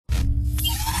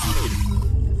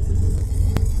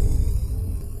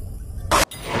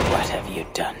you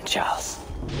done, Charles?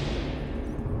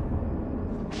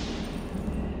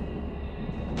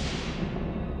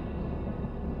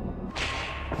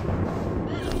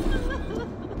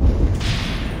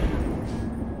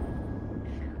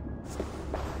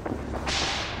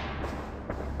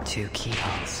 Two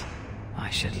keyholes. I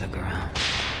should look around.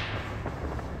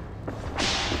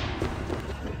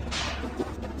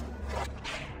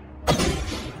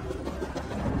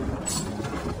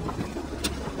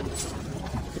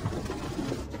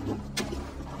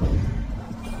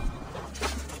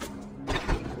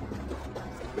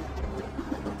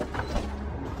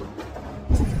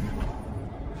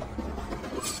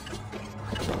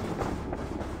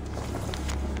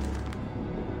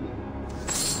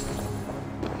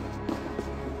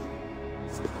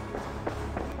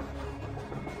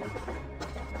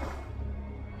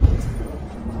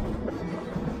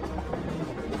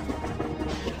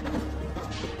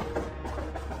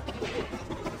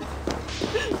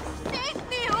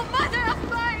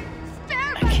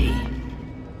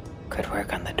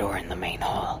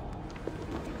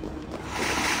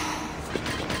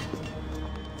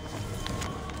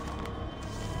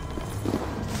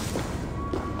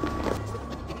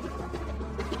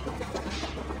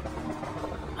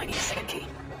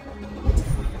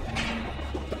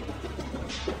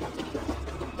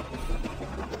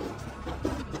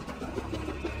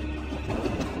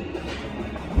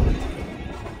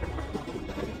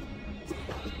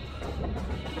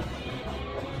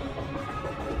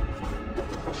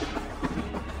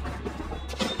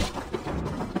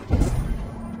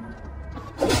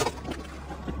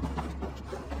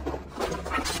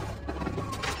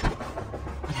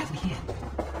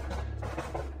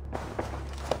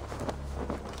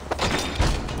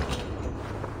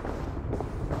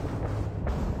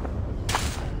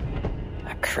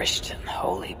 Christian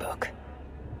holy book.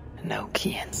 No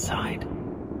key inside.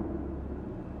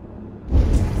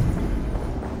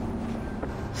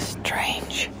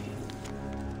 Strange.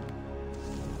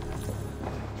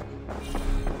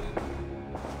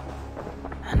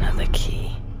 Another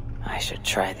key. I should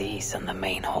try these on the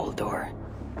main hall door.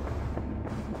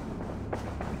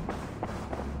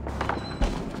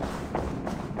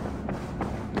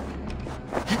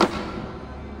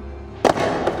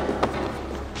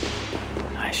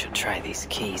 Try these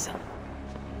keys on.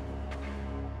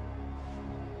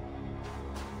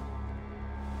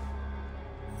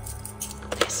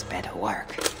 This better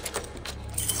work.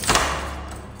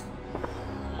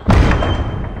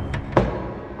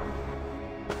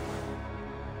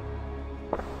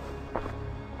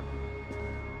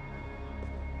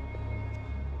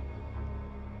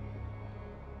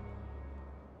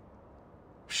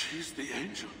 She's the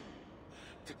angel.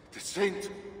 The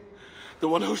saint. The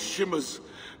one who shimmers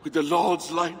with the Lord's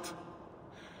light.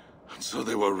 And so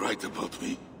they were right about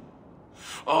me.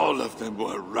 All of them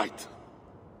were right.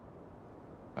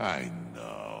 I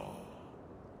know.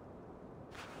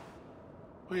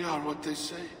 We are what they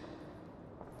say.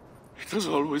 It has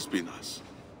always been us.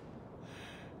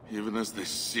 Even as they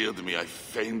seared me, I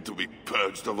feigned to be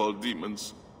purged of all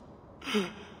demons.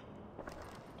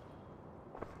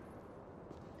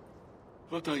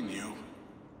 But I knew.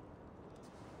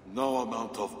 No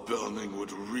amount of burning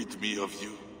would rid me of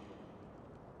you.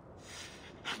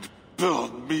 And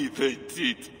burn me they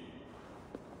did.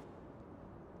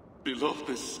 Below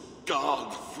the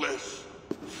scarred flesh,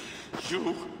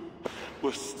 you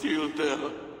were still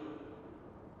there.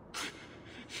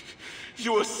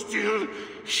 You are still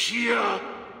here.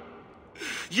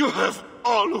 You have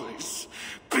always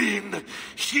been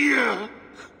here.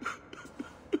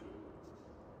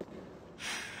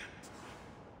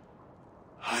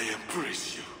 I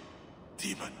embrace you,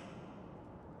 demon.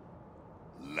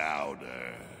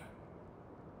 Louder.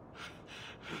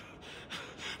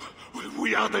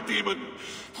 We are the demon.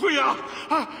 We are...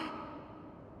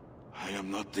 I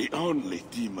am not the only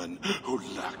demon who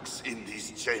lurks in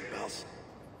these chambers.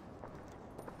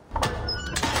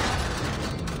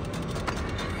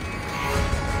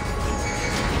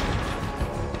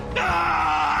 No,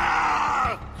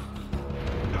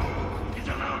 he's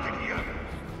allowed in here.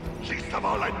 Least of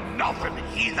all, I'm nothing,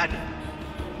 heathen.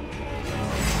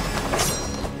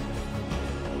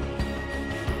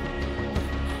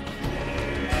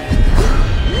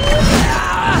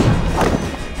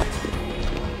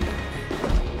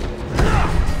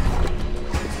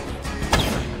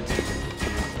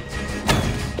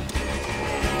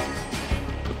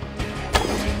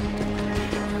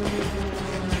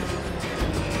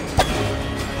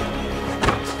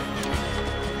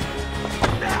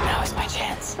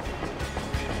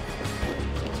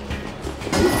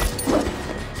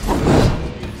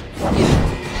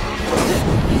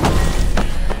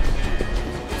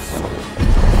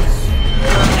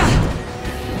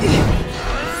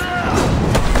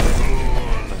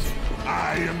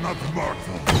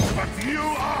 mortal, but you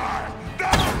are!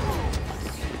 No!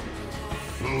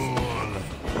 Fool!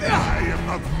 I am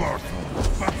not mortal,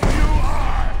 but you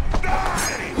are!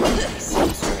 Die! He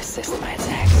seems to resist my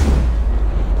attacks.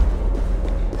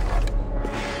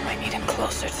 I need him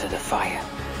closer to the fire.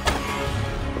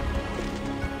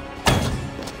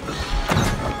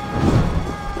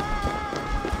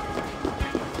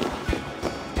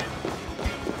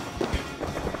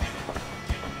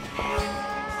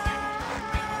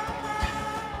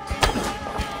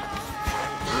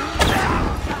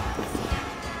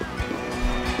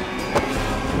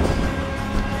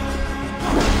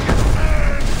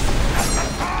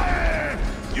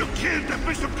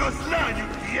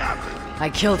 I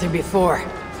killed him before.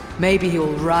 Maybe he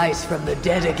will rise from the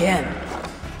dead again.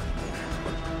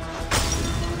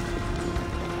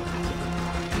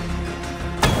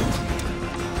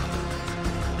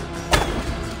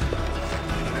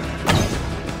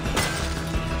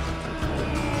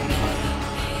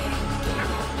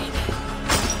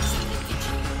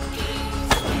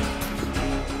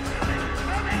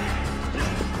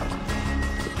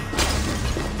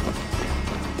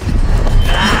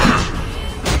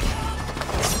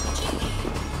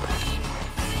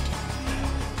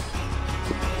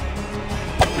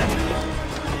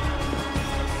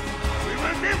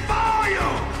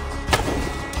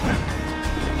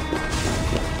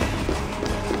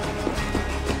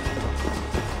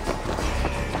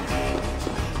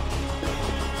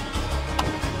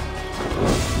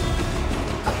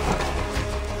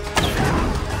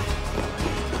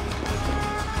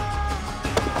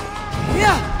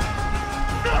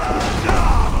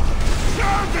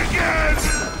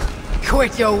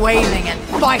 Quit your wailing and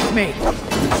fight me!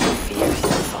 Fear is the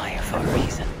fire for a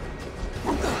reason.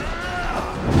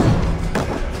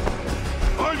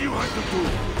 All you had to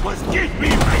do was give me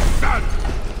my son!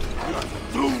 You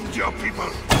have doomed your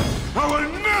people! I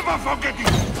will never forget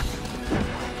it!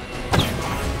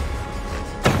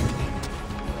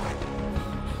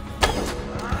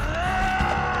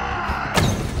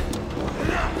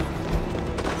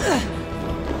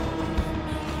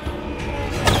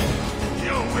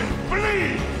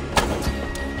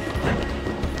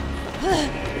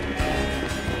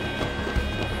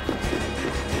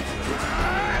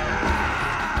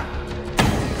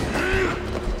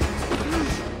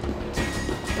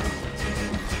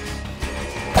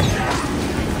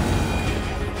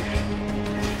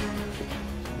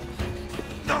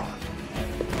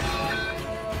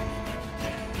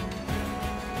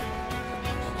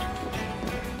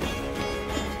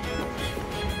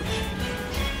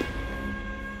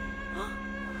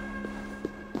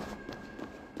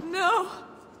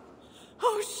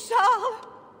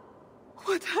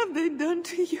 What have they done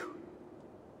to you?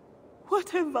 What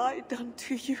have I done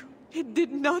to you? It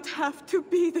did not have to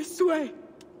be this way.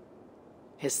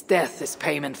 His death is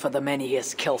payment for the many he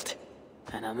has killed,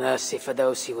 and a mercy for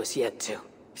those he was yet to.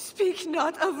 Speak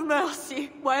not of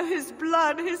mercy while his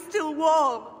blood is still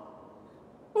warm.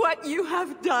 What you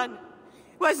have done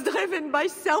was driven by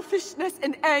selfishness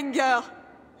and anger,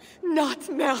 not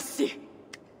mercy.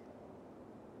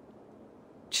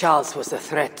 Charles was a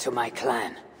threat to my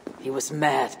clan. He was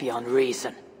mad beyond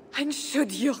reason. And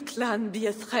should your clan be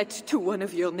a threat to one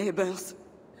of your neighbors,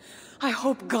 I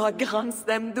hope God grants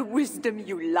them the wisdom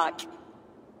you lack.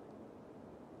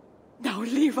 Now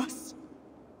leave us.